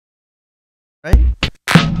Right?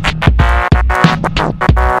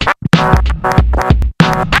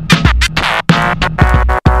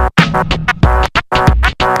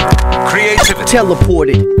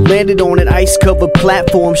 Teleported, landed on an ice-covered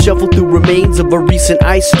platform, shuffled through remains of a recent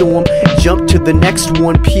ice storm, jumped to the next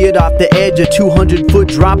one, peered off the edge, a 200-foot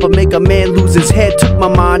drop, make a man lose his head, took my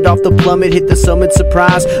mind off the plummet, hit the summit,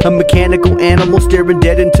 surprise, a mechanical animal staring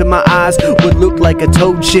dead into my eyes, what looked like a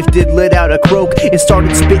toad shifted, let out a croak, and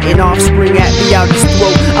started spitting offspring at me out his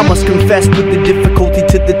throat. I must confess, put the difficulty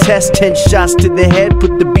to the test, 10 shots to the head,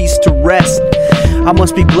 put the beast to rest. I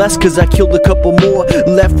must be blessed cause I killed a couple more,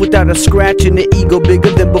 left without a scratch and an ego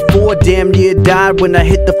bigger than before. Damn near died when I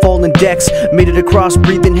hit the fallen decks, made it across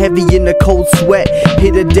breathing heavy in a cold sweat,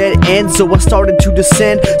 hit a dead end so I started to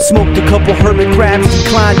descend, smoked a couple hermit crabs,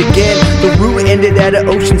 declined again. The route ended at an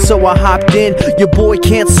ocean so I hopped in, your boy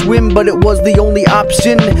can't swim but it was the only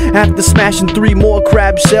option. After smashing 3 more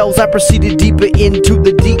crab shells I proceeded deeper into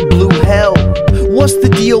the deep blue hell. What's the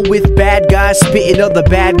deal with bad guys spitting other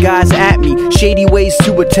bad guys at me? Shady ways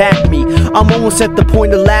to attack me. I'm almost at the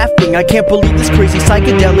point of laughing. I can't believe this crazy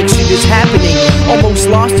psychedelic shit is happening. Almost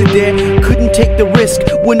lost it there, couldn't take the risk.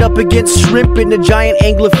 Went up against shrimp and a giant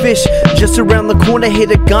anglerfish. Just around the corner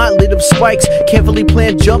hit a gauntlet of spikes. Carefully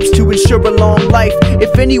planned jumps to ensure a long life.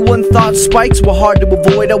 If anyone thought spikes were hard to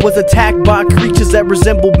avoid, I was attacked by creatures that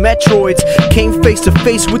resembled Metroids. Came face to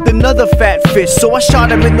face with another fat fish, so I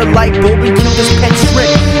shot him in the light bulb and killed his pet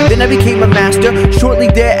shrimp. Then I became a master, shortly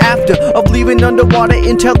thereafter, of leaving underwater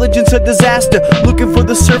intelligence a disaster. Looking for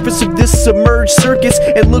the surface of this submerged circus,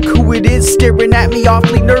 and look who it is staring at me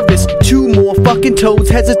awfully nervous. 2 more fucking toads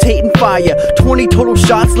hesitating fire, 20 total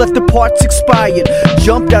shots left the parts expired.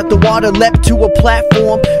 Jumped out the water, leapt to a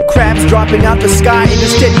platform, crabs dropping out the sky in a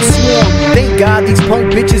steady swarm. Thank God these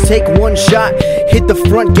punk bitches take 1 shot. Hit the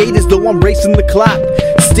front gate as though I'm racing the clock.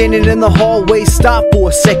 Standing in the hallway, stop for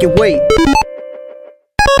a second, wait.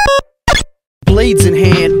 Blades in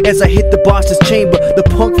hand, as I hit the boss's chamber, the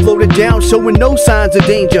punk floated down, showing no signs of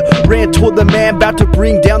danger. Ran toward the man, about to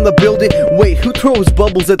bring down the building. Wait, who throws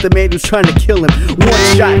bubbles at the man who's trying to kill him? 1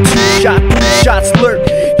 shot, 2 shot, 3 shots lurk.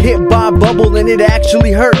 Hit by a bubble and it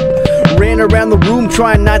actually hurt. Ran around the room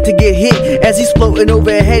trying not to get hit, as he's floating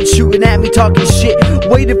overhead shooting at me talking shit.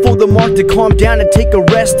 Waited for the mark to calm down and take a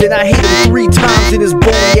rest, and I hit him 3 times in his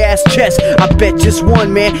bony ass chest. I bet just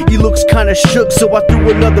one, man, he looks kinda shook, so I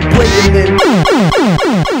threw another blade in there.